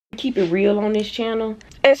Keep it real on this channel.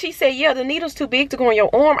 And she said, yeah, the needle's too big to go on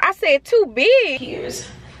your arm. I said, too big. Here's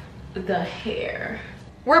the hair.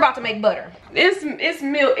 We're about to make butter. It's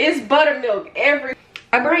milk, it's buttermilk. A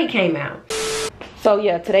braid came out. So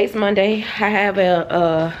yeah, today's Monday. I have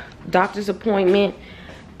a doctor's appointment.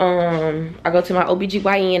 I go to my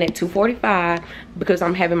OBGYN at 2:45 because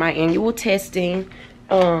I'm having my annual testing.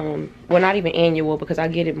 Well, not even annual because I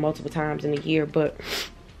get it multiple times in a year, but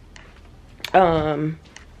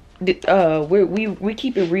we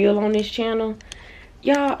keep it real on this channel.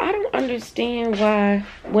 Y'all, I don't understand why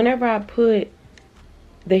whenever I put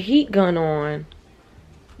the heat gun on,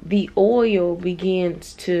 the oil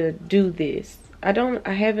begins to do this. I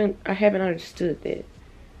haven't understood that.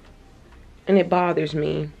 And it bothers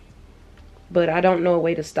me. But I don't know a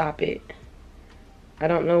way to stop it. I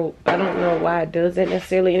don't know why it does that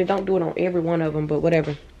necessarily, and it don't do it on every one of them, but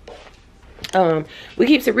whatever. We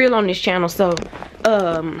keeps it real on this channel, so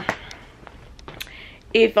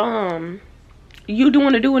if you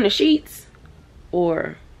doing the sheets,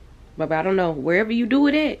 or but I don't know, wherever you do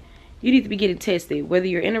it at, you need to be getting tested. Whether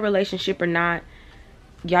you're in a relationship or not,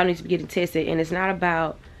 y'all need to be getting tested. And it's not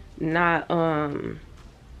about not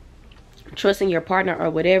trusting your partner or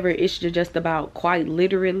whatever. It's just about quite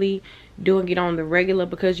literally doing it on the regular,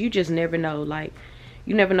 because you just never know. Like,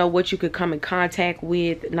 you never know what you could come in contact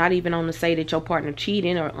with. Not even on the say that your partner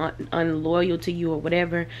cheating or unloyal to you or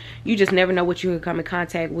whatever. You just never know what you could come in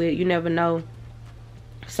contact with. You never know.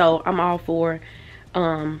 So I'm all for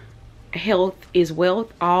health is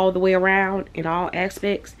wealth all the way around in all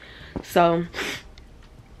aspects. So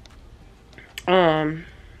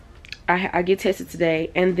I get tested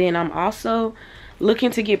today, and then I'm also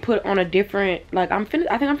looking to get put on a different, like, I think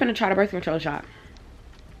I'm finna try the birth control shot.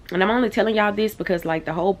 And I'm only telling y'all this because, like,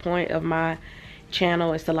 the whole point of my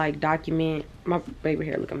channel is to, like, document my baby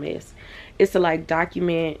hair look a mess. It's to, like,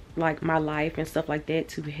 document, like, my life and stuff like that,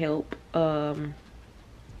 to help other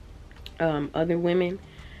women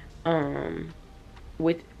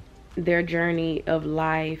with their journey of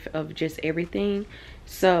life, of just everything.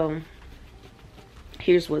 So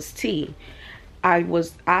here's what's tea. I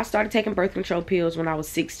started taking birth control pills when I was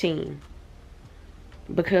 16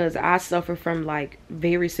 because I suffer from, like,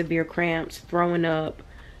 very severe cramps, throwing up,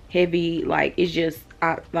 heavy, like, it's just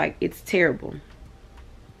it's terrible.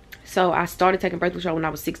 So I started taking birth control when I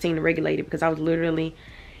was 16 to regulate it, because I was literally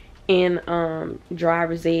in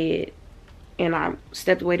driver's ed, and I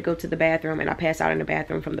stepped away to go to the bathroom, and I passed out in the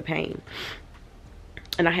bathroom from the pain,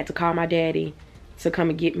 and I had to call my daddy to come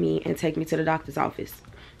and get me and take me to the doctor's office.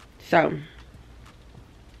 So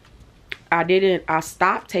I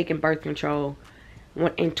stopped taking birth control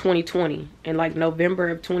in 2020, in like November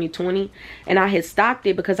of 2020, and I had stopped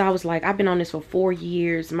it because I was like, I've been on this for 4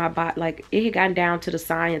 years. My body, like, it had gotten down to the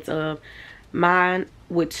science of mine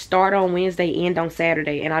would start on Wednesday, end on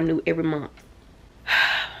Saturday, and I knew every month.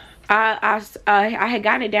 I had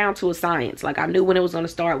gotten it down to a science. Like, I knew when it was going to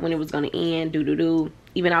start, when it was going to end,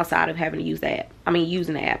 even outside of having to use the app. I mean,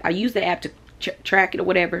 using the app. I used the app to track it or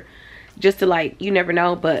whatever, just to, like, you never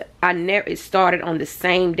know. But it started on the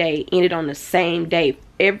same day, ended on the same day,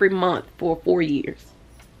 every month for 4 years.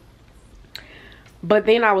 But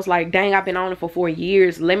then I was like, dang, I've been on it for 4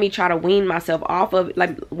 years. Let me try to wean myself off of it.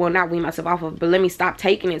 Like, well, not wean myself off of it, but let me stop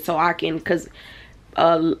taking it so I can, because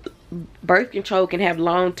birth control can have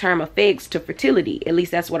long-term effects to fertility. At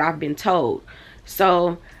least that's what I've been told.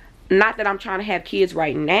 So, not that I'm trying to have kids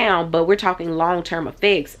right now, but we're talking long-term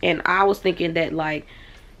effects. And I was thinking that, like,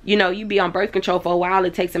 you know, you be on birth control for a while,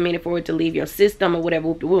 it takes a minute for it to leave your system or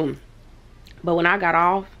whatever. But when I got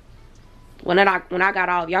off, when I got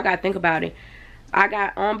off, y'all gotta think about it. I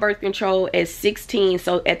got on birth control at 16.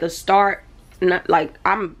 So at the start, not like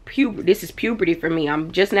this is puberty for me.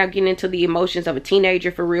 I'm just now getting into the emotions of a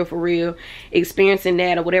teenager, for real, experiencing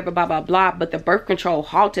that or whatever, blah blah blah. But the birth control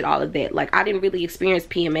halted all of that. Like, I didn't really experience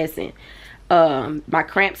PMSing. My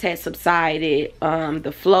cramps had subsided.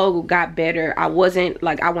 The flow got better. I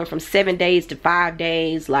went from 7 days to 5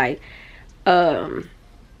 days. Like,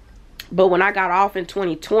 but when I got off in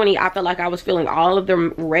 2020, I felt like I was feeling all of the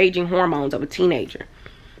raging hormones of a teenager.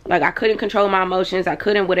 Like, I couldn't control my emotions. I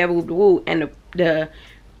couldn't whatever. And it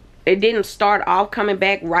didn't start off coming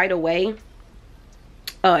back right away.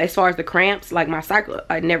 As far as the cramps, like, my cycle,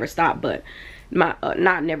 I never stopped, but my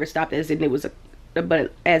not never stopped as in it was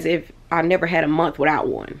but as if I never had a month without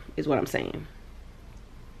one, is what I'm saying.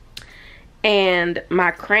 And my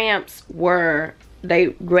cramps they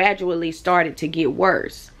gradually started to get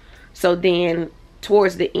worse. So then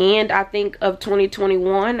towards the end, I think, of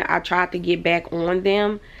 2021, I tried to get back on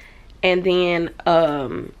them. And then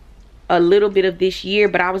a little bit of this year,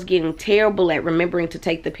 but I was getting terrible at remembering to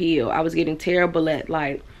take the pill. I was getting terrible at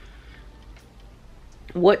like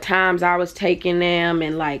what times I was taking them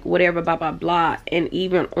and like whatever, blah blah blah. And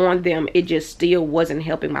even on them, it just still wasn't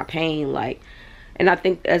helping my pain. Like, and I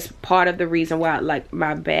think that's part of the reason why like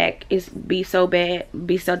my back is be so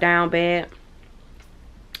down bad,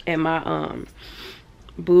 and my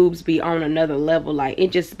boobs be on another level. Like,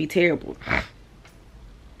 it just be terrible.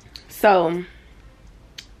 So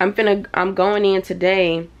I'm going in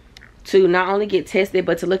today to not only get tested,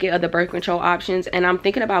 but to look at other birth control options. And I'm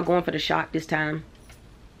thinking about going for the shot this time.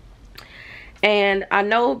 And I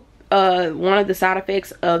know one of the side effects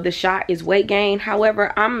of the shot is weight gain.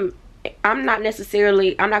 However, I'm not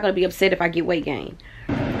gonna be upset if I get weight gain.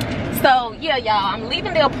 So yeah, y'all, I'm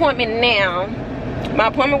leaving the appointment now. My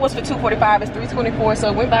appointment was for 2:45. It's 3:24, so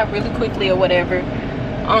it went by really quickly or whatever.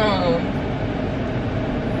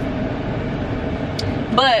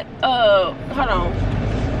 But hold on.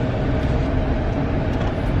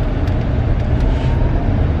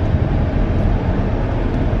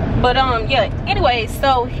 But yeah, anyway,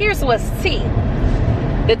 so here's what's tea.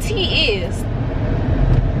 The tea is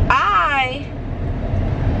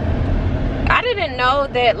I didn't know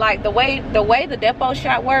that like the way the depot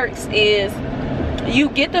shot works is you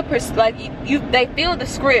get the they fill the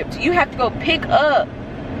script. You have to go pick up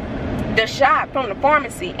the shot from the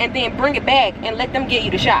pharmacy and then bring it back and let them get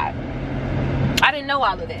you the shot. I didn't know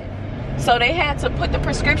all of that. So they had to put the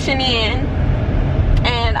prescription in,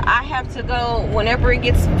 and I have to go, whenever it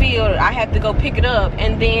gets filled, I have to go pick it up.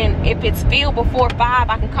 And then if it's filled before 5,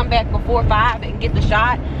 I can come back before 5 and get the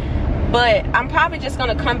shot. But I'm probably just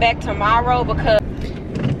gonna come back tomorrow because...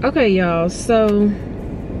 Okay, y'all, so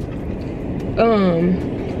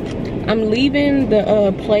I'm leaving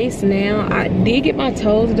the place now. I did get my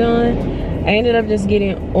toes done. I ended up just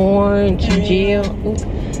getting orange gel. Oops.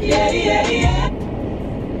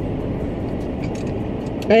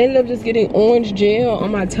 I ended up just getting orange gel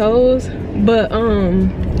on my toes, but I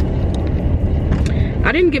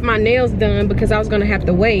didn't get my nails done because I was gonna have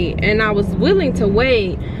to wait, and I was willing to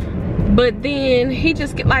wait. But then he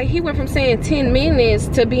went from saying 10 minutes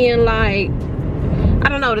to being like, I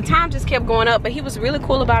don't know, the time just kept going up. But he was really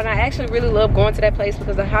cool about it. I actually really love going to that place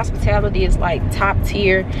because the hospitality is like top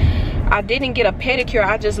tier. I didn't get a pedicure,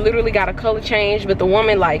 I just literally got a color change. But the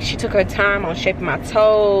woman, like, she took her time on shaping my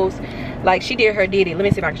toes. Like, she did her ditty. Let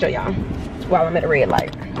me see if I can show y'all while I'm at a red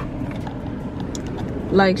light.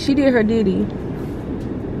 Like, she did her ditty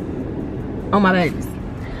on my legs.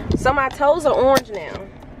 So my toes are orange now.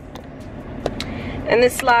 And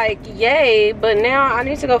it's like, yay, but now I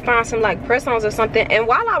need to go find some like press-ons or something. And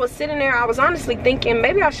while I was sitting there, I was honestly thinking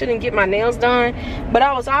maybe I shouldn't get my nails done, but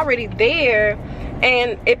I was already there.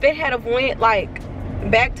 And if it had have went like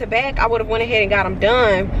back to back, I would have went ahead and got them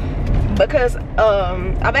done, because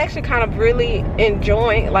I'm actually kind of really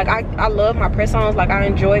enjoying, like, I love my press-ons. Like, I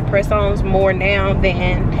enjoy press-ons more now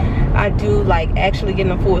than I do like actually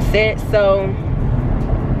getting a full set. So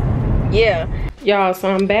yeah, y'all, so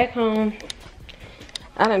I'm back home.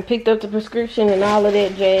 I done picked up the prescription and all of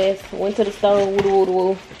that jazz. Went to the store,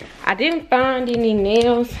 woo-woo-woo. I didn't find any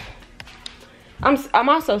nails. I'm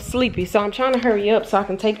also sleepy, so I'm trying to hurry up so I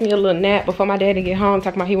can take me a little nap before my daddy get home,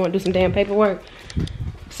 talking about he want to do some damn paperwork.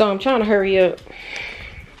 So I'm trying to hurry up.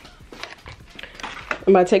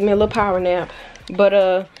 I'm about to take me a little power nap.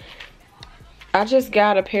 But I just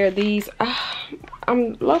got a pair of these.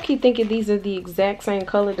 I'm low-key thinking these are the exact same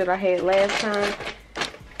color that I had last time.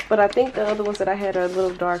 But I think the other ones that I had are a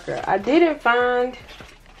little darker. I didn't find...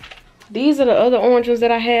 These are the other orange ones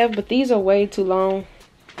that I have, but these are way too long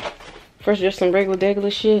for just some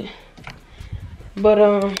regular shit. But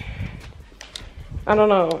I don't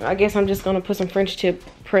know. I guess I'm just gonna put some French tip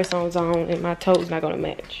press-ons on and my toes not gonna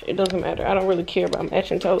match. It doesn't matter. I don't really care about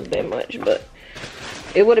matching toes that much, but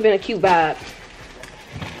it would have been a cute vibe.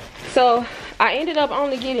 So I ended up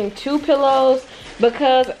only getting 2 pillows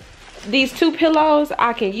because these 2 pillows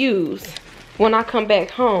I can use when I come back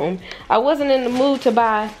home. I wasn't in the mood to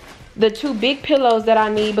buy the 2 big pillows that I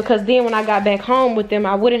need, because then when I got back home with them,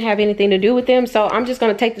 I wouldn't have anything to do with them. So I'm just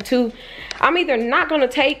gonna take the 2. I'm either not gonna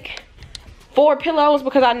take 4 pillows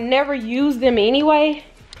because I never use them anyway.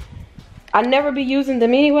 I never be using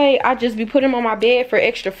them anyway. I just be putting them on my bed for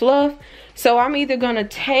extra fluff. So I'm either gonna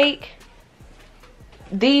take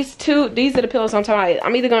these 2. These are the pillows I'm talking about.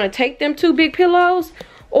 I'm either gonna take them 2 big pillows,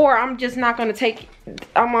 or I'm just not gonna take.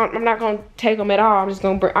 I'm not gonna take them at all.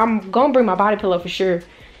 I'm gonna bring my body pillow for sure.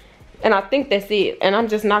 And I think that's it. And I'm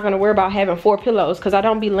just not gonna worry about having 4 pillows because I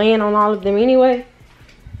don't be laying on all of them anyway.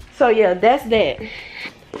 So yeah, that's that.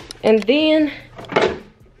 And then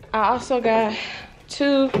I also got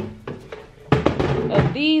 2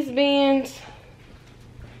 of these bins,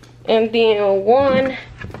 and then one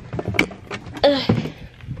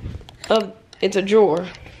of, it's a drawer.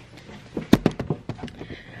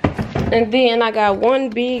 And then I got one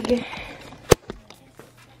big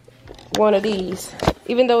one of these.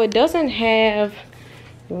 Even though it doesn't have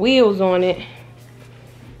wheels on it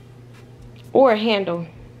or a handle.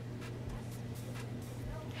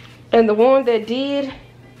 And the one that did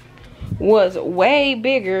was way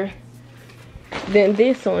bigger than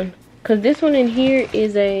this one. Because this one in here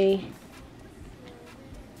is a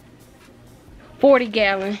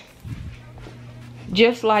 40-gallon.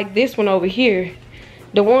 Just like this one over here.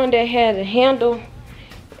 The one that had a handle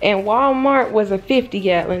and Walmart was a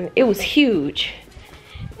 50-gallon. It was huge.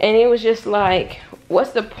 And it was just like,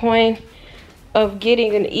 what's the point of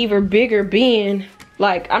getting an even bigger bin?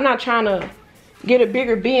 Like, I'm not trying to get a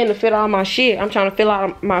bigger bin to fit all my shit. I'm trying to fill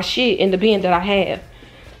out my shit in the bin that I have.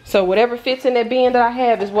 So whatever fits in that bin that I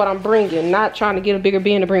have is what I'm bringing. Not trying to get a bigger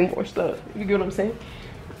bin to bring more stuff. You get what I'm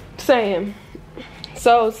saying?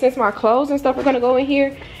 So since my clothes and stuff are gonna go in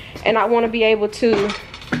here, and I want to be able to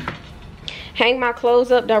hang my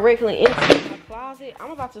clothes up directly inside my closet,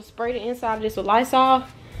 I'm about to spray the inside of this with Lysol.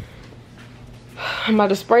 I'm about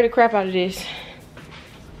to spray the crap out of this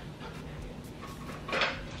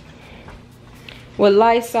with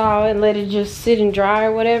Lysol and let it just sit and dry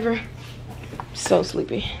or whatever. So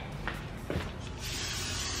sleepy.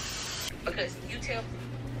 Because you tell.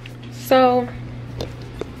 So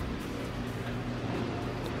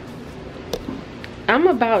I'm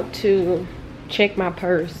about to check my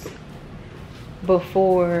purse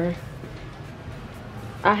before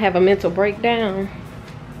I have a mental breakdown.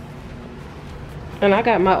 And I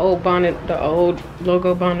got my old bonnet, the old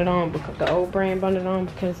logo bonnet on, because the old brand bonnet on,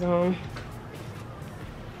 because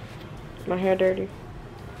my hair dirty.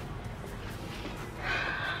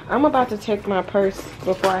 I'm about to check my purse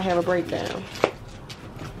before I have a breakdown.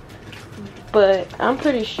 But I'm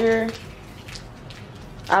pretty sure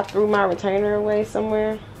I threw my retainer away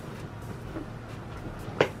somewhere,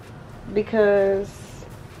 because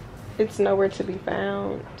it's nowhere to be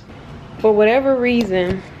found. For whatever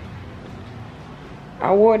reason,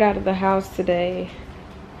 I wore it out of the house today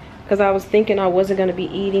because I was thinking I wasn't going to be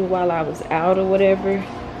eating while I was out or whatever.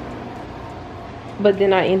 But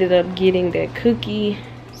then I ended up getting that cookie,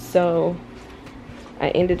 so I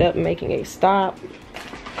ended up making a stop.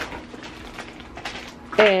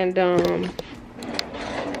 And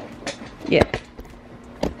yeah.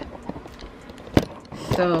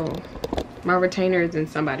 So my retainer is in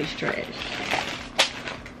somebody's trash.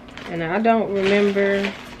 And I don't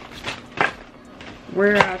remember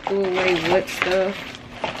where I threw away what stuff.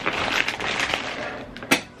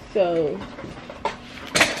 So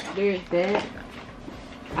there's that.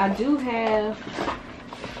 I do have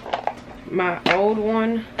my old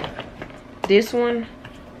one, this one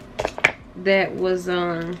that was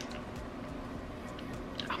oh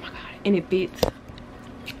my god, and it fits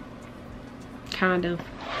kind of.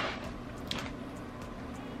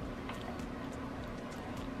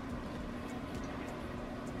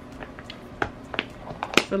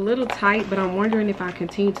 It's a little tight, but I'm wondering if I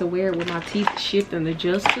continue to wear it with my teeth shift and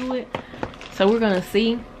adjust to it. So we're gonna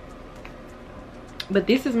see. But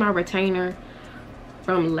this is my retainer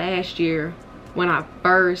from last year when I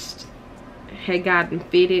first had gotten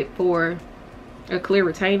fitted for a clear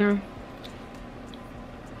retainer.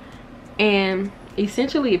 And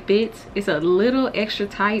essentially it fits. It's a little extra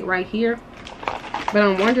tight right here, but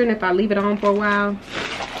I'm wondering if I leave it on for a while,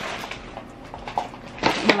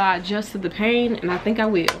 will I adjust to the pain? And I think I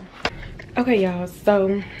will. Okay y'all,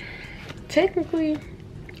 so technically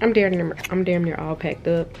I'm damn near all packed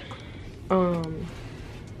up.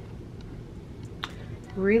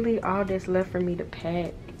 Really all that's left for me to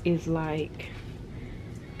pack is like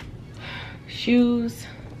shoes.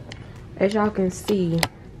 As y'all can see,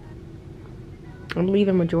 I'm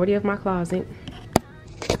leaving majority of my closet,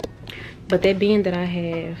 but that bin that I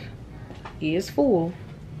have is full,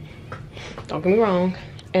 don't get me wrong.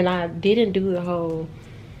 And I didn't do the whole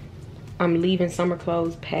I'm leaving summer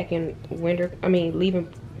clothes, packing winter,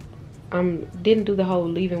 didn't do the whole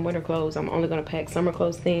leaving winter clothes, I'm only gonna pack summer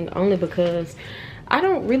clothes thing, only because I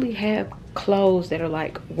don't really have clothes that are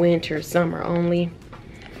like winter, summer only.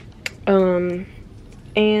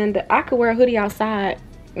 And I could wear a hoodie outside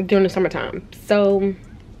during the summertime. So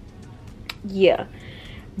yeah,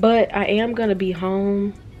 but I am gonna be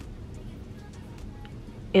home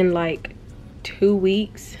in like 2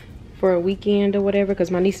 weeks for a weekend or whatever, because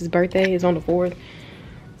my niece's birthday is on the 4th.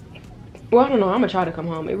 Well, I don't know, I'm gonna try to come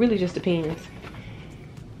home. It really just depends.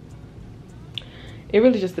 It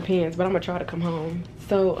really just depends, but I'm gonna try to come home.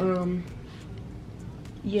 So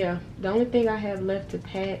yeah, the only thing I have left to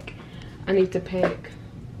pack, I need to pack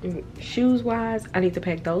shoes wise. I need to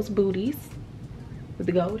pack those booties with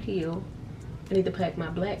the gold heel. I need to pack my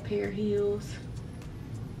black pair of heels,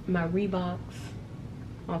 my Reeboks,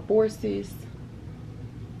 my Forces,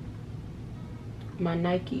 my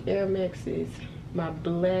Nike Air Maxes, my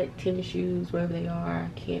black tennis shoes, wherever they are, I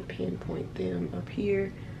can't pinpoint them up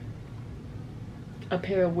here, a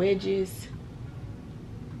pair of wedges,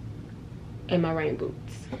 and my rain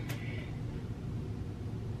boots.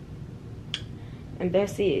 And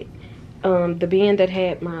that's it. The bin that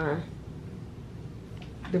had my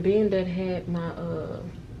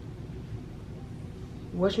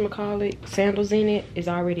whatchamacallit, sandals in it is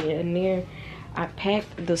already in there. I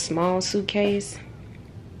packed the small suitcase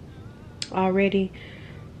already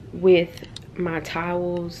with my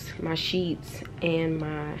towels, my sheets, and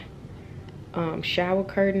my shower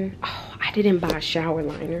curtain. Oh, I didn't buy a shower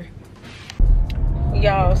liner,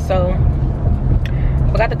 y'all. So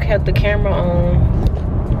I got to cut the camera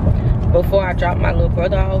on before I drop my little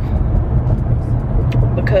brother off,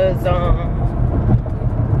 because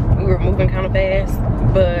we were moving kind of fast.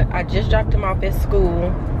 But I just dropped him off at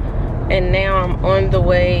school, and now I'm on the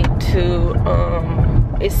way to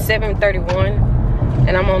it's 7:31,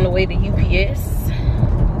 and I'm on the way to UPS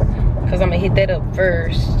because I'm gonna hit that up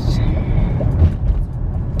first,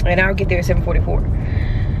 and I'll get there at 7:44.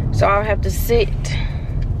 So I'll have to sit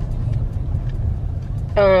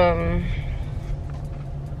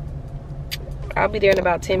I'll be there in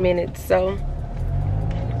about 10 minutes, so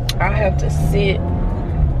I'll have to sit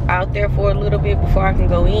out there for a little bit before I can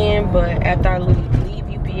go in. But after I leave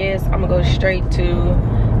UPS, I'm gonna go straight to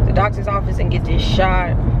the doctor's office and get this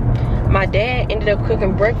shot. My dad ended up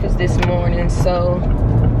cooking breakfast this morning, so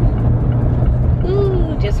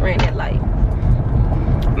ooh, just ran that light.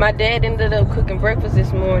 My dad ended up cooking breakfast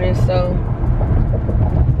this morning, so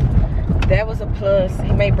that was a plus.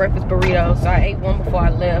 He made breakfast burritos, so I ate one before I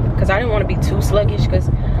left because I didn't want to be too sluggish, because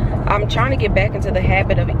I'm trying to get back into the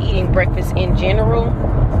habit of eating breakfast in general,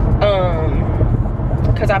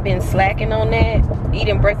 because I've been slacking on that,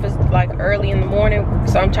 eating breakfast like early in the morning.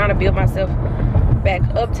 So I'm trying to build myself back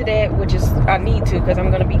up to that, which is I need to, because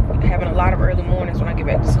I'm going to be having a lot of early mornings when I get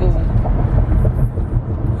back to school.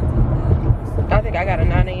 I think I got a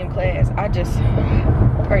 9 a.m. class. I just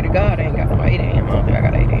pray to God I ain't got no 8 a.m. I don't think I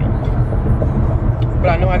got 8 a.m. But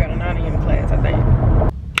I know I got a 9 a.m. class, I think.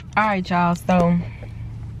 Alright, y'all, so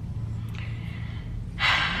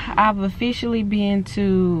I've officially been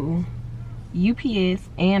to UPS,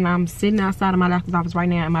 and I'm sitting outside of my doctor's office right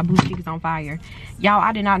now, and my booty cheek is on fire. Y'all,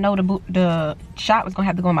 I did not know the shot was gonna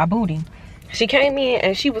have to go in my booty. She came in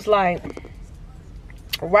and she was like,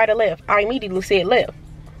 right or left? I immediately said left,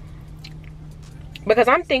 because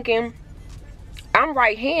I'm thinking I'm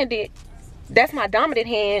right-handed. That's my dominant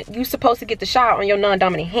hand. You supposed to get the shot on your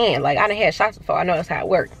non-dominant hand. Like, I done had shots before. I know that's how it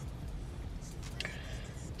works.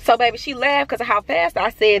 So baby, she laughed because of how fast I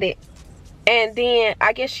said it. And then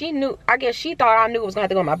I guess she thought I knew it was gonna have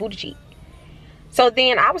to go on my booty cheek. So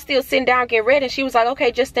then I was still sitting down getting ready, and she was like,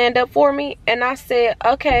 okay, just stand up for me. And I said,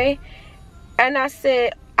 okay. And I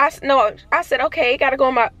said, okay, it gotta go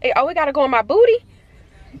on my, oh, it gotta go on my booty?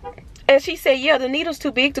 And she said, yeah, the needle's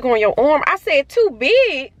too big to go on your arm. I said, too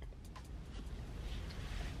big?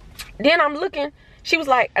 Then I'm looking, she was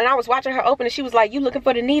like, and I was watching her open, and she was like, you looking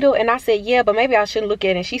for the needle? And I said, yeah, but maybe I shouldn't look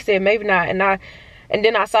at it. And she said, maybe not. And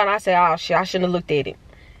then I saw it, and I said, oh shit, I shouldn't have looked at it.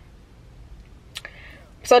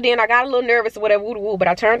 So then I got a little nervous or whatever, woo-woo, but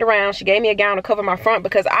I turned around. She gave me a gown to cover my front,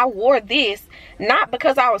 because I wore this, not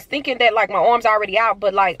because I was thinking that like my arm's already out,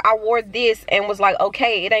 but like I wore this and was like,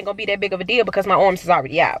 okay, it ain't gonna be that big of a deal because my arms is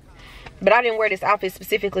already out. But I didn't wear this outfit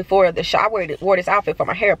specifically for the show. I wore this outfit for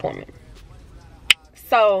my hair appointment.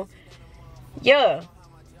 So yeah,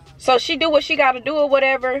 so she do what she got to do or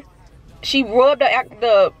whatever. She rubbed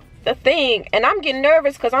the thing, and I'm getting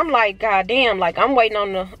nervous because I'm like, god damn, like I'm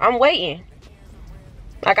waiting.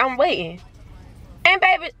 And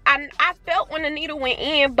baby, I felt when the needle went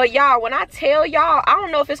in, but y'all, when I tell y'all, I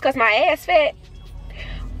don't know if it's because my ass fat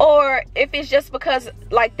or if it's just because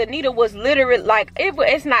like the needle was literally like,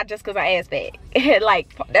 it's not just because my ass fat.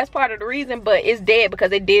 Like, that's part of the reason, but it's dead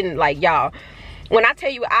because it didn't, like, y'all, when I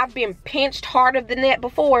tell you I've been pinched harder than that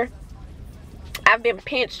before, I've been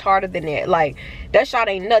pinched harder than that. Like, that shot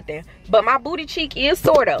ain't nothing. But my booty cheek is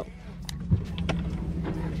sore though.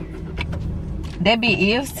 That bit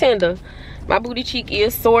is tender. My booty cheek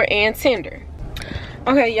is sore and tender.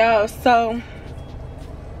 Okay, y'all, so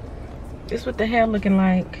this what the hair looking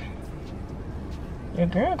like. Your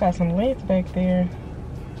girl got some legs back there.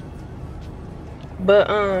 But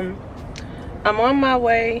I'm on my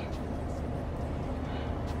way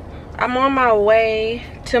I'm on my way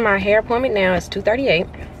to my hair appointment now. It's 2:38.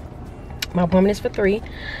 My appointment is for 3.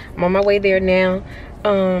 I'm on my way there now.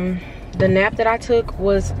 The nap that I took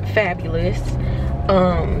was fabulous.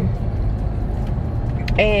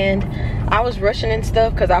 And I was rushing and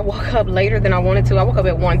stuff because I woke up later than I wanted to. I woke up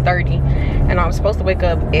at 1:30 and I was supposed to wake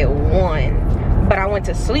up at 1. But I went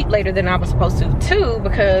to sleep later than I was supposed to too,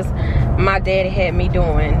 because my daddy had me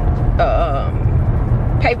doing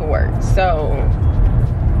paperwork. So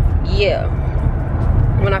yeah,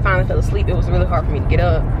 when I finally fell asleep, it was really hard for me to get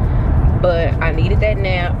up. But I needed that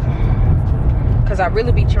nap, because I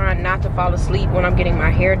really be trying not to fall asleep when I'm getting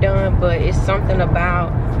my hair done. But it's something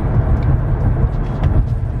about,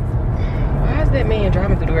 why is that man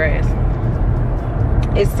driving through the grass?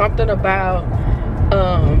 It's something about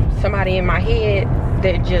somebody in my head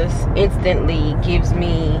that just instantly gives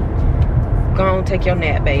me, go on, take your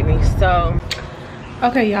nap, baby. So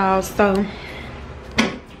okay, y'all, so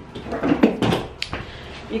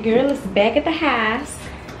your girl is back at the house.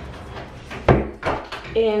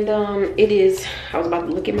 And it is, I was about to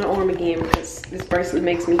look at my arm again because this bracelet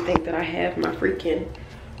makes me think that I have my freaking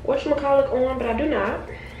whatchamacallit on, but I do not.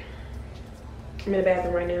 I'm in the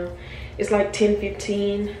bathroom right now. It's like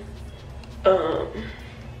 10:15.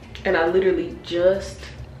 And I literally just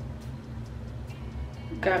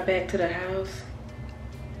got back to the house.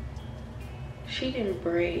 She didn't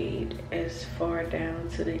braid as far down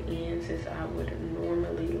to the ends as I would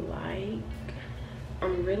normally like.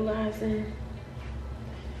 I'm realizing,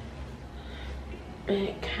 and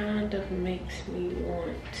it kind of makes me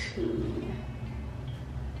want to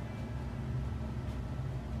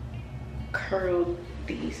curl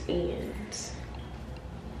these ends.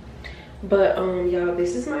 But y'all,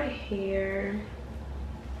 this is my hair.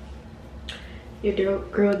 Your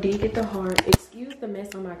girl did get the heart. Excuse the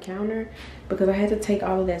mess on my counter, because I had to take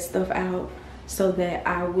all of that stuff out so that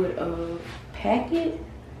I would pack it.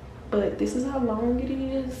 But this is how long it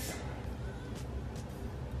is.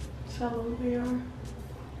 It's how long they are.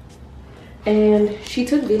 And she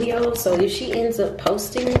took videos, so if she ends up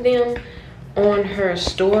posting them on her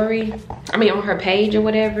story, I mean on her page or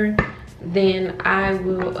whatever, then I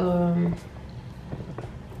will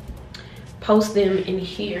post them in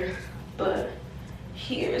here. But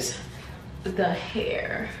here's the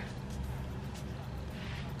hair.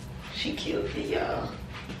 She killed it, y'all.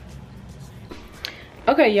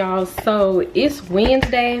 Okay, y'all, so it's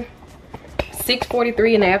Wednesday,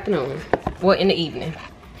 6:43 in the afternoon, well, in the evening.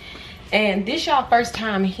 And this y'all first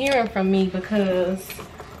time hearing from me, because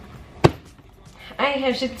I ain't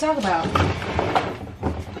have shit to talk about.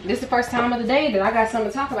 This is the first time of the day that I got something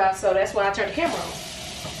to talk about, so that's why I turned the camera on.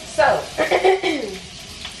 So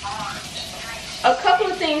a couple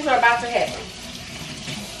of things are about to happen.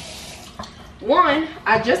 One,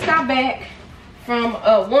 I just got back from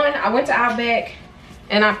I went to Outback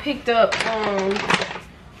and I picked up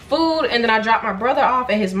food, and then I dropped my brother off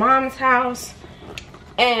at his mom's house.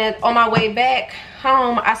 And on my way back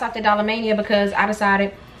home, I stopped at Dollar Mania because I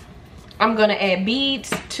decided I'm gonna add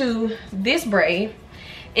beads to this braid,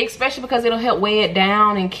 especially because it'll help weigh it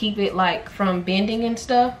down and keep it like from bending and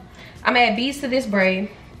stuff. I'm gonna add beads to this braid,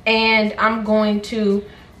 and I'm going to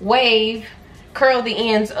curl the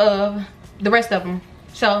ends of the rest of them.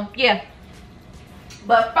 So yeah,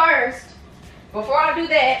 but first, before I do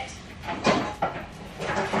that,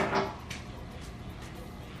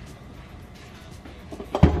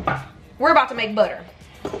 we're about to make butter.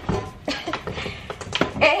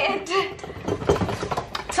 And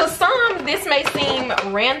to some, this may seem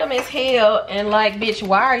random as hell and like, bitch,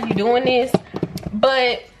 why are you doing this?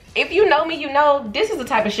 But if you know me, you know this is the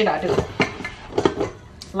type of shit I do.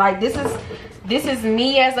 Like, this is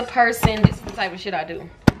me as a person. This is the type of shit I do.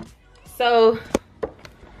 So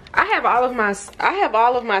I have all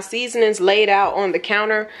of my seasonings laid out on the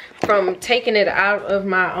counter from taking it out of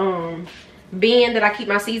my bin that I keep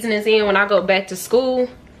my seasonings in when I go back to school.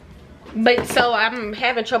 But so I'm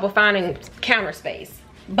having trouble finding counter space.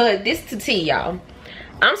 But this to tea, y'all.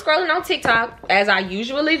 I'm scrolling on TikTok as I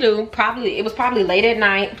usually do. It was probably late at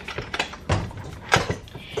night.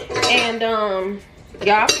 And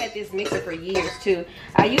y'all, I've had this mixer for years too.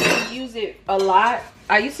 I used to use it a lot.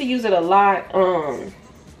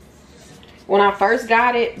 When I first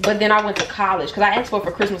got it, but then I went to college because I asked for it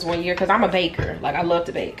for Christmas one year because I'm a baker. Like, I love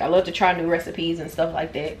to bake. I love to try new recipes and stuff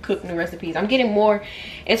like that. Cook new recipes. I'm getting more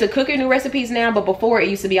into cooking new recipes now, but before it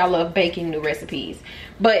used to be I love baking new recipes.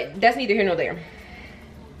 But that's neither here nor there.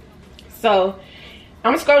 So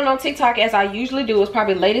I'm scrolling on TikTok as I usually do. It was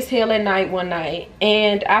probably late as hell at night one night,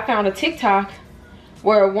 and I found a TikTok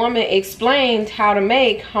where a woman explained how to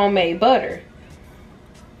make homemade butter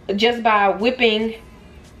just by whipping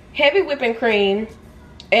heavy whipping cream,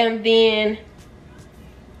 and then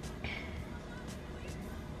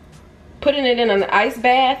putting it in an ice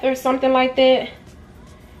bath or something like that.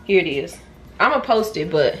 Here it is. I'm gonna post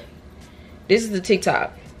it, but this is the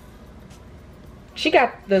TikTok. She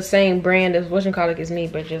got the same brand as whatchamacallit as me,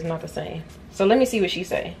 but just not the same. So let me see what she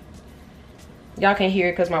say. Y'all can't hear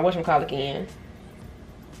it because my whatchamacallit in.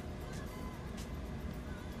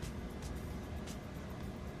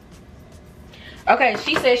 Okay,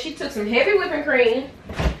 she said she took some heavy whipping cream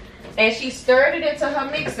and she stirred it into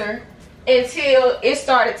her mixer until it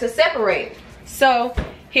started to separate. So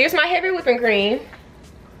here's my heavy whipping cream.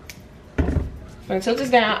 I'm gonna tilt this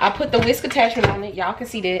down. I put the whisk attachment on it. Y'all can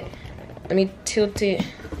see that. Let me tilt it.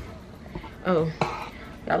 Oh,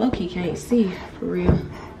 y'all low-key can't see for real.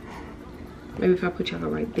 Maybe if I put y'all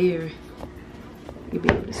right there, you'll be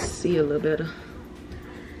able to see a little better.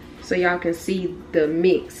 So y'all can see the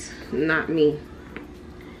mix, not me.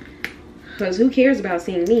 Because who cares about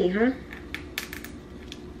seeing me, huh?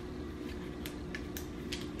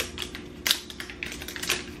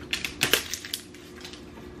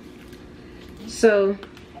 So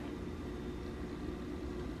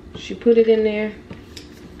she put it in there.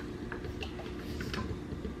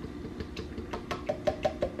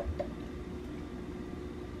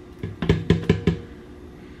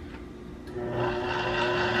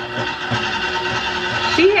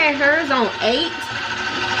 She had hers on 8,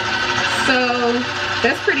 so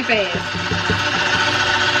that's pretty fast.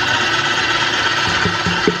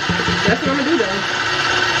 That's what I'm gonna do though.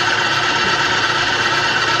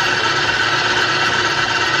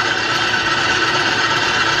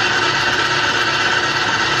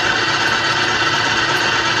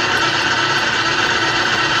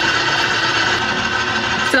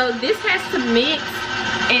 So this has to mix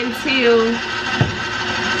until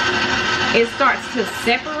it starts to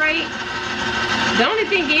separate. The only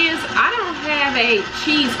thing is, I don't have a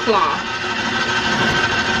cheesecloth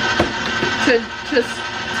to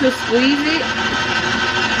squeeze it.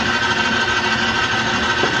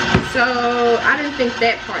 So I didn't think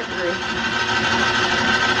that part through.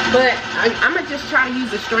 But I'm gonna just try to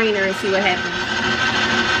use a strainer and see what happens.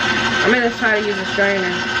 I'm gonna try to use a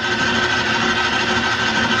strainer.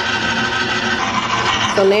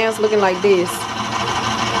 So now it's looking like this.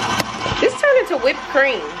 This turned into whipped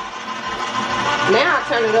cream. Now I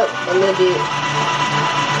turn it up a little bit.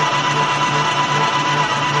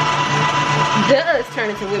 Does turn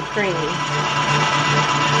into whipped cream.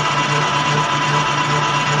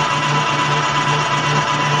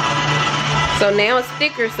 So now it's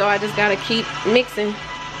thicker, so I just gotta keep mixing.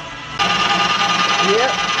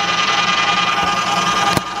 Yep.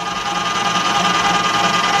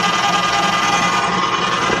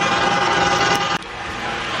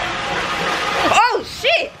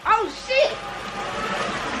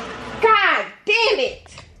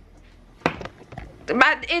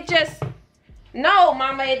 It just, no,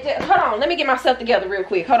 mama, it just, hold on, let me get myself together real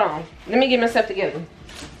quick. Hold on, let me get myself together.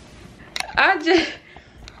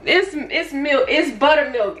 It's milk, it's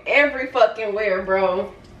buttermilk every fucking where,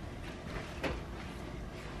 bro.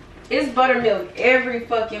 It's buttermilk every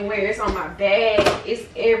fucking where. It's on my bag, it's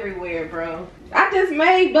everywhere, bro. I just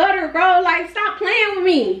made butter, bro. Like, stop playing with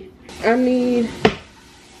me. I need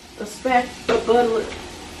a spatula, butter,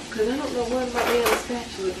 because I don't know what my damn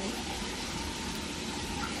spatula is.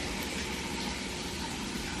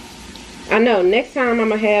 I know, next time I'm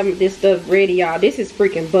gonna have this stuff ready, y'all. This is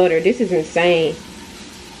freaking butter. This is insane.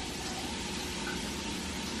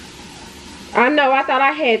 I know, I thought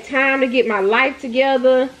I had time to get my life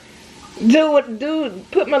together.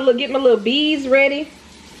 Get my little beads ready.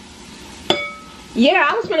 Yeah,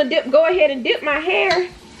 I was gonna go ahead and dip my hair.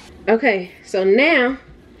 Okay, so now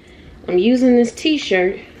I'm using this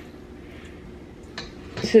t-shirt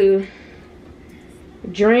to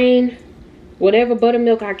drain whatever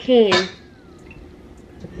buttermilk I can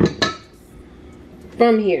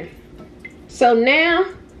from here. So now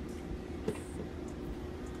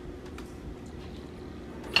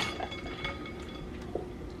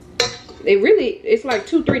it's like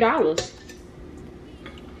 $2-3.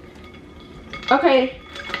 Okay,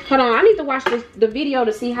 hold on, I need to watch the video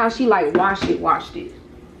to see how she like washed it.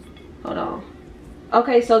 Hold on.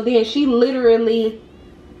 Okay, so then she literally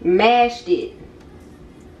mashed it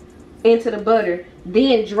into the butter,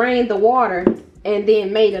 then drained the water, and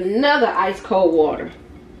then made another ice cold water.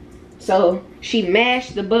 So she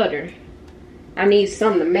mashed the butter. I need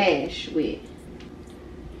something to mash with.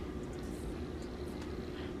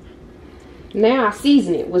 Now I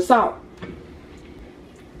season it with salt.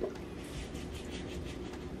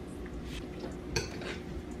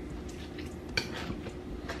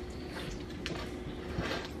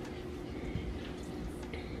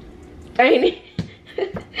 Ain't it?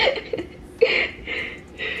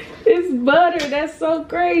 It's butter. That's so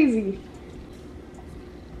crazy.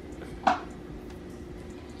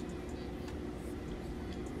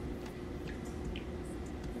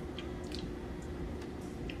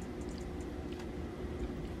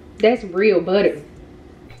 That's real butter.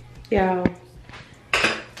 Y'all,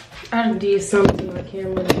 I done did something to my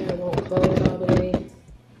camera that it won't close all the way.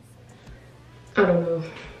 I don't know.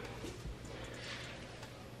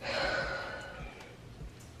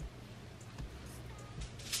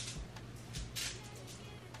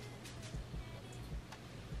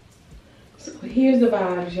 So here's the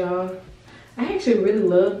vibes, y'all. I actually really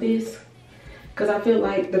love this because I feel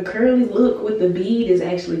like the curly look with the bead is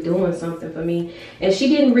actually doing something for me. And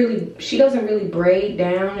she doesn't really braid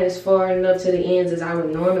down as far enough to the ends as I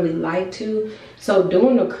would normally like to. So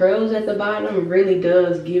doing the curls at the bottom really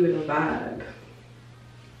does give it a vibe.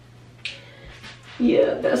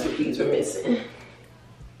 Yeah, that's what these were missing.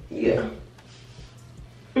 Yeah.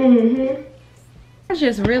 I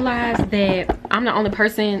just realized that I'm the only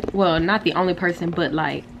person, well, not the only person, but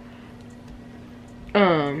like,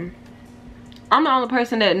 I'm the only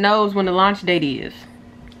person that knows when the launch date is.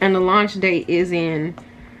 And the launch date is in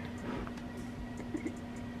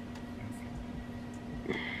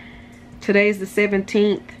today's the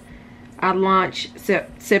 17th. I launch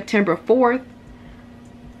September 4th.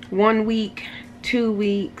 1 week, 2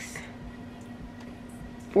 weeks,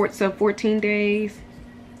 so 14 days.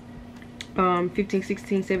 15,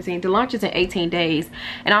 16, 17. The launch is in 18 days,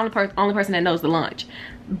 and I'm the only person that knows the launch.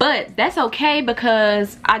 But that's okay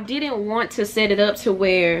because I didn't want to set it up to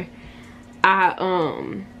where I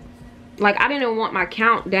I didn't want my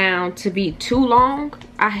countdown to be too long.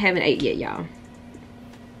 I haven't ate yet, y'all.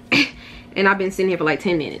 And I've been sitting here for like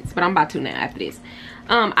 10 minutes, but I'm about to now after this.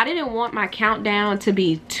 I didn't want my countdown to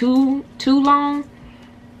be too long.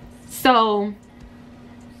 So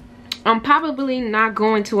I'm probably not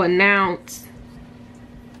going to announce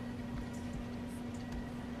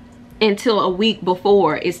until a week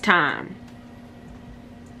before it's time.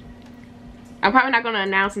 I'm probably not going to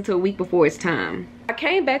announce until a week before it's time. I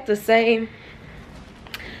came back to say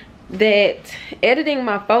that editing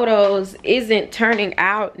my photos isn't turning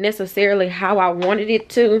out necessarily how I wanted it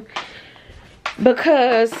to,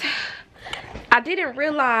 because I didn't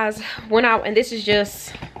realize when and this is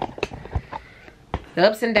just the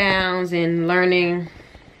ups and downs and learning,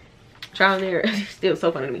 trial and error. Still so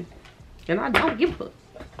funny to me, and I don't give a fuck.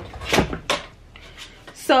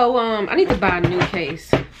 So I need to buy a new case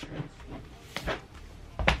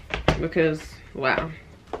because wow.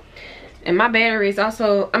 And my battery is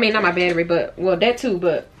also, I mean, not my battery, but well, that too,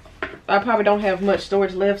 but I probably don't have much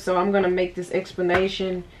storage left, so I'm gonna make this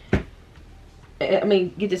explanation,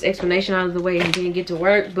 get this explanation out of the way and then get to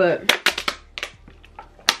work. But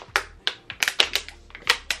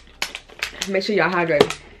make sure y'all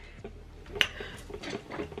hydrate.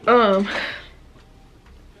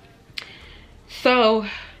 So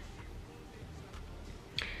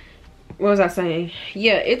what was I saying?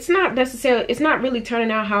 Yeah, it's not really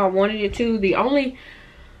turning out how I wanted it to. The only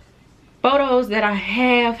photos that I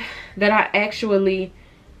have that I actually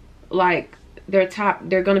like,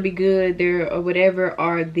 they're gonna be good, or whatever,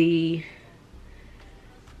 are the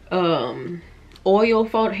hair oil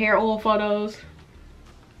photos,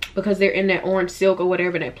 because they're in that orange silk or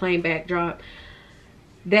whatever, that plain backdrop.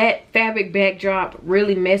 That fabric backdrop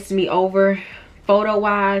really messed me over photo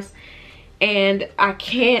wise, and I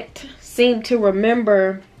can't seem to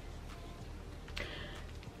remember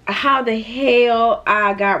how the hell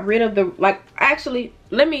I got rid of the, actually,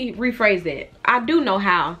 let me rephrase that. I do know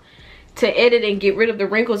how to edit and get rid of the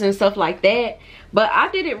wrinkles and stuff like that, but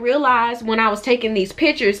I didn't realize when I was taking these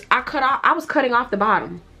pictures, I was cutting off the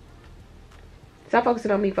bottom. Stop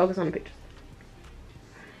focusing on me, focus on the pictures.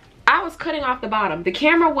 I was cutting off the bottom. The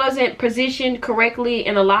camera wasn't positioned correctly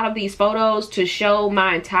in a lot of these photos to show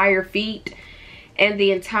my entire feet and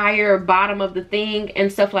the entire bottom of the thing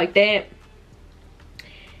and stuff like that.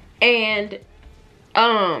 And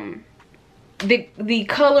the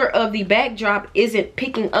color of the backdrop isn't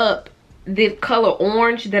picking up the color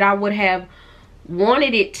orange that I would have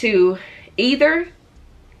wanted it to either.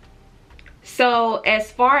 So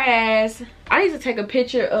as far as, I need to take a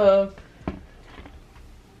picture of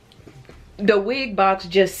the wig box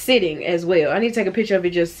just sitting as well. I need to take a picture of it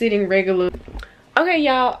just sitting regular. Okay,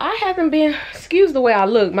 y'all, I haven't been, excuse the way I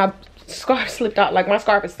look, my scarf slipped out, like my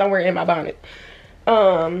scarf is somewhere in my bonnet.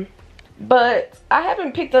 But I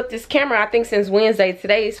haven't picked up this camera, I think, since Wednesday.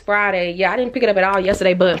 Today is Friday. Yeah, I didn't pick it up at all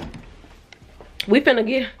yesterday, but we finna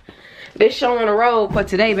get this show on the road for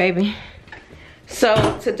today, baby.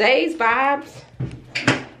 So today's vibes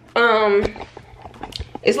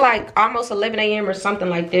It's like almost 11 a.m. or something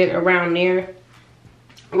like that, around there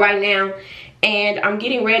right now. And I'm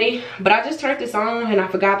getting ready, but I just turned this on and I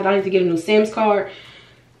forgot that I need to get a new Sims card.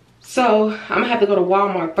 So I'm gonna have to go to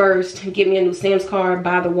Walmart first and get me a new Sims card,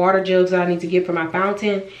 buy the water jugs that I need to get for my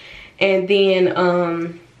fountain, and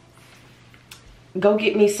then go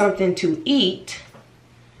get me something to eat.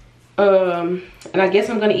 And I guess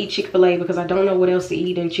I'm gonna eat Chick-fil-A because I don't know what else to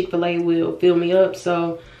eat, and Chick-fil-A will fill me up.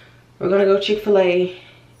 So we're gonna go Chick-fil-A,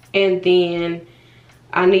 and then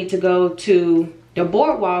I need to go to the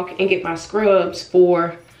boardwalk and get my scrubs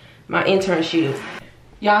for my internship.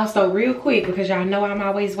 Y'all, so real quick, because y'all know I'm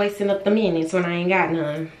always wasting up the minutes when I ain't got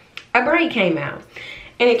none. A braid came out,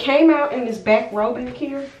 and it came out in this back row back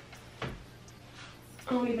here.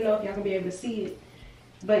 I don't even know if y'all can be able to see it,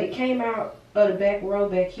 but it came out of the back row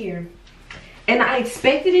back here. And I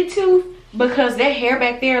expected it to, because that hair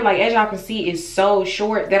back there, like as y'all can see, is so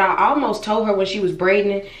short that I almost told her when she was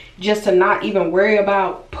braiding it just to not even worry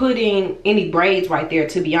about putting any braids right there,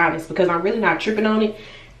 to be honest, because I'm really not tripping on it.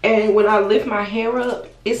 And when I lift my hair up,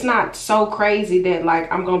 it's not so crazy that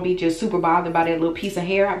like I'm gonna be just super bothered by that little piece of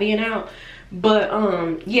hair being out. But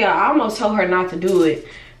yeah, I almost told her not to do it,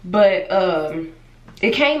 but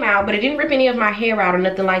it came out, but it didn't rip any of my hair out or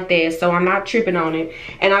nothing like that, so I'm not tripping on it.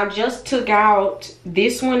 And I just took out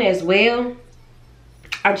this one as well.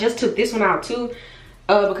 I just took this one out too,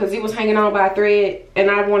 because it was hanging on by a thread, and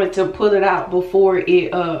I wanted to pull it out before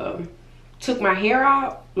it took my hair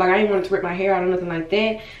out. Like, I didn't want it to rip my hair out or nothing like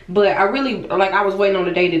that, but I really, like, I was waiting on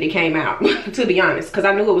the day that it came out, to be honest, because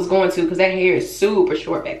I knew it was going to, because that hair is super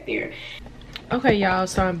short back there. Okay, y'all,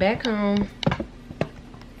 so I'm back home.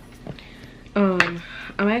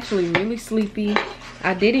 I'm actually really sleepy.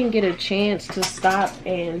 I didn't get a chance to stop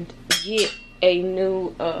and get a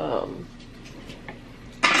new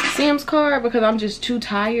Sims card because I'm just too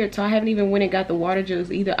tired, so I haven't even went and got the water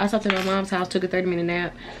jugs either. I stopped at my mom's house, took a 30-minute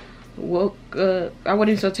nap, woke up. I wasn't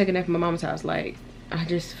even still taking that from my mom's house. Like, I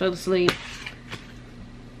just fell asleep,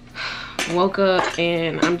 woke up,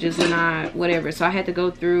 and I'm just not whatever. So I had to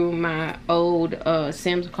go through my old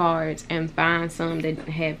Sims cards and find some that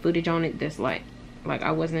had footage on it that's like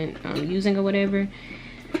I wasn't using or whatever,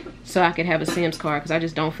 so I could have a Sims card, because I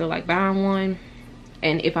just don't feel like buying one.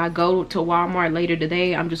 And if I go to Walmart later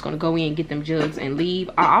today, I'm just gonna go in and get them jugs and leave.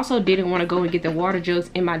 I also didn't want to go and get the water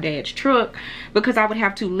jugs in my dad's truck, because I would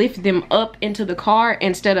have to lift them up into the car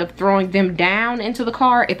instead of throwing them down into the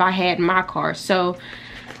car if I had my car. So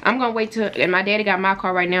I'm gonna wait till, and my daddy got my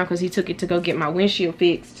car right now because he took it to go get my windshield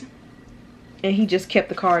fixed, and he just kept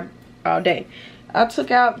the car all day. I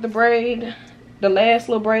took out the braid, the last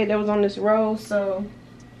little braid that was on this row, so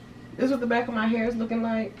this is what the back of my hair is looking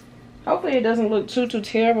like. Hopefully it doesn't look too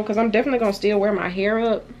terrible, because I'm definitely gonna still wear my hair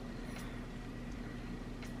up,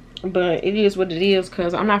 but it is what it is,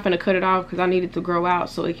 because I'm not gonna cut it off because I need it to grow out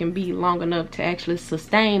so it can be long enough to actually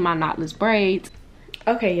sustain my knotless braids.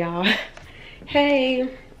 Okay, y'all. Hey,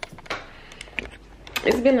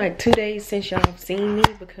 it's been like 2 days since y'all have seen me,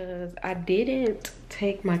 because I didn't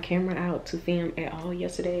take my camera out to film at all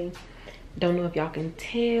yesterday. Don't know if y'all can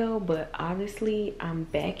tell, but obviously I'm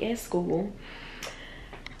back at school,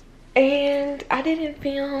 and I didn't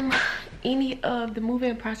film any of the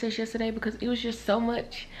moving process yesterday because it was just so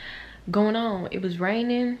much going on. It was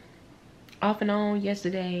raining off and on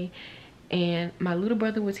yesterday, and my little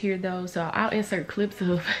brother was here though, so I'll insert clips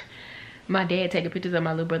of my dad taking pictures of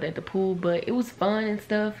my little brother at the pool. But it was fun and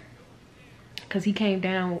stuff because he came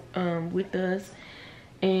down with us,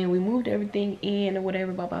 and we moved everything in or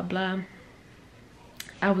whatever, blah blah blah.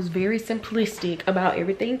 I was very simplistic about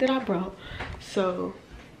everything that I brought. So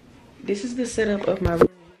this is the setup of my room,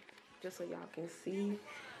 just so y'all can see.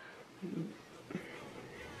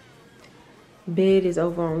 Bed is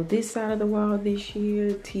over on this side of the wall this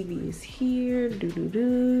year. TV is here.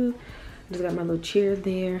 Just got my little chair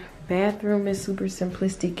there. Bathroom is super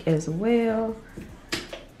simplistic as well.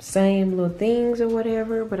 Same little things or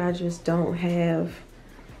whatever, but I just don't have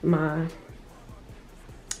my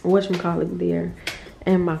whatchamacallit there.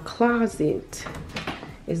 And my closet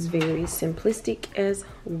is very simplistic as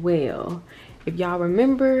well. If y'all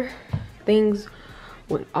remember, things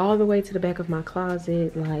went all the way to the back of my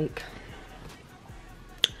closet. Like,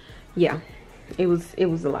 yeah, it was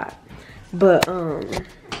a lot. But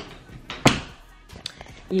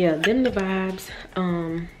yeah, them the vibes.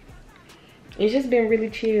 It's just been really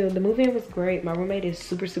chill. The move-in was great. My roommate is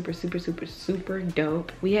super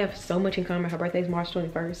dope. We have so much in common. Her birthday's March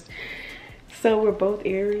 21st. So we're both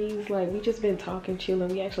Aries. Like, we just been talking, chilling.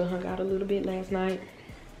 We actually hung out a little bit last night.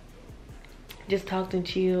 Just talked and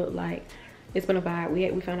chilled. Like, It's been a vibe.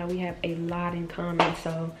 We found out we have a lot in common,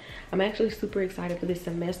 so I'm actually super excited for this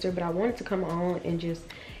semester. But I wanted to come on and just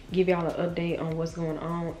give y'all an update on what's going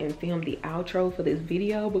on and film the outro for this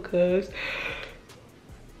video because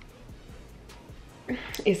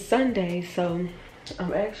it's Sunday. So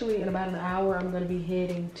I'm actually, in about an hour, I'm gonna be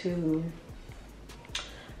heading to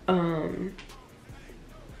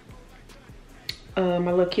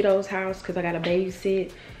my little kiddo's house because I got a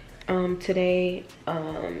babysit today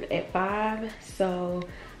at 5. So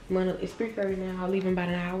it's 3:30 now. I'll leave in about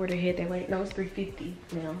an hour to head that way. No, it's 3:50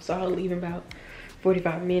 now, so I'll leave in about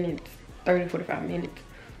 45 minutes, 30-45 minutes,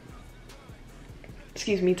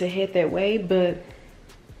 excuse me, to head that way. But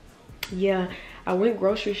yeah, I went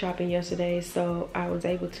grocery shopping yesterday, so I was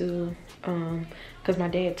able to because my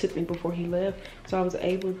dad took me before he left, so I was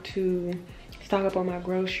able to stock up on my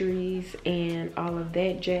groceries and all of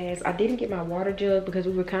that jazz. I didn't get my water jug because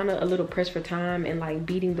we were kind of a little pressed for time and like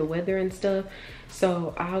beating the weather and stuff,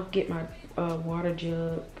 so I'll get my water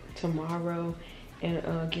jug tomorrow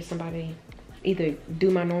and get somebody, either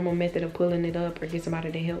do my normal method of pulling it up or get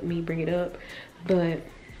somebody to help me bring it up. But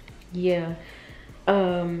yeah,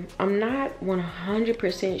 I'm not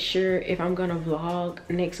 100% sure if I'm gonna vlog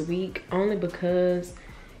next week, only because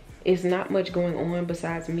it's not much going on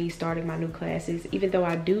besides me starting my new classes. Even though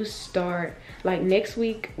I do start like next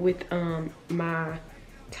week with my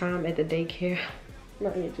time at the daycare.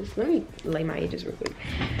 My edges, let me lay my edges real quick.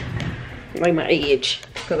 Lay my edge,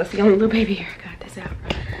 because that's the only little baby hair I got that's out.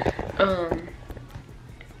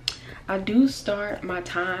 I do start my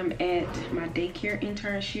time at my daycare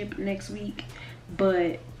internship next week,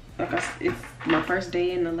 but like it's my first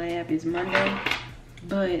day in the lab is Monday.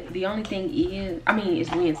 But the only thing is, I mean, it's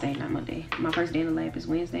Wednesday, not Monday. My first day in the lab is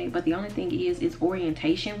Wednesday. But the only thing is, it's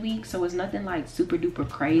orientation week, so it's nothing like super duper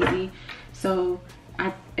crazy. So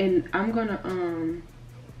I'm gonna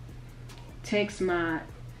text my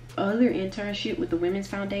other internship with the Women's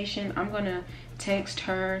Foundation. I'm gonna text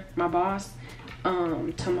her, my boss,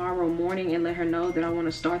 tomorrow morning and let her know that I want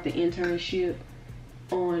to start the internship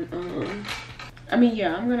on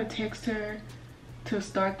I'm gonna text her to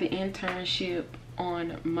start the internship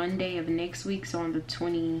on Monday of next week, so on the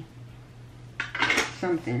 20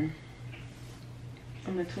 something.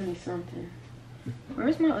 On the 20 something.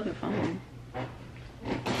 Where's my other phone?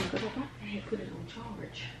 Because if I had put it on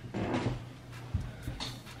charge.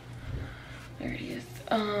 There it is.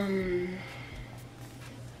 On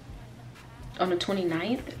the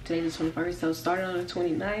 29th. Today's the 21st, so started on the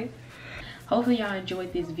 29th. Hopefully y'all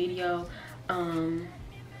enjoyed this video.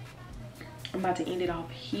 I'm about to end it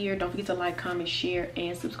off here. Don't forget to like, comment, share,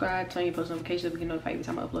 and subscribe. Turn your post notifications so we can notify you every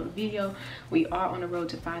time I upload a video. We are on the road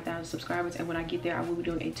to 5,000 subscribers, and when I get there, I will be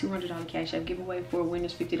doing a $200 Cash App giveaway for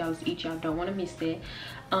winners, $50 each. Y'all don't want to miss that.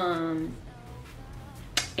 And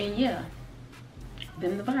yeah,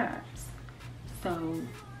 them the vibes. So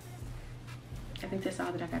I think that's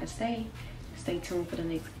all that I gotta say. Stay tuned for the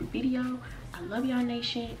next video. I love y'all,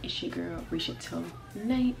 nation. It's your girl Risha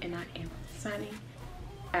Tonae, and I am signing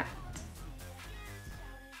out.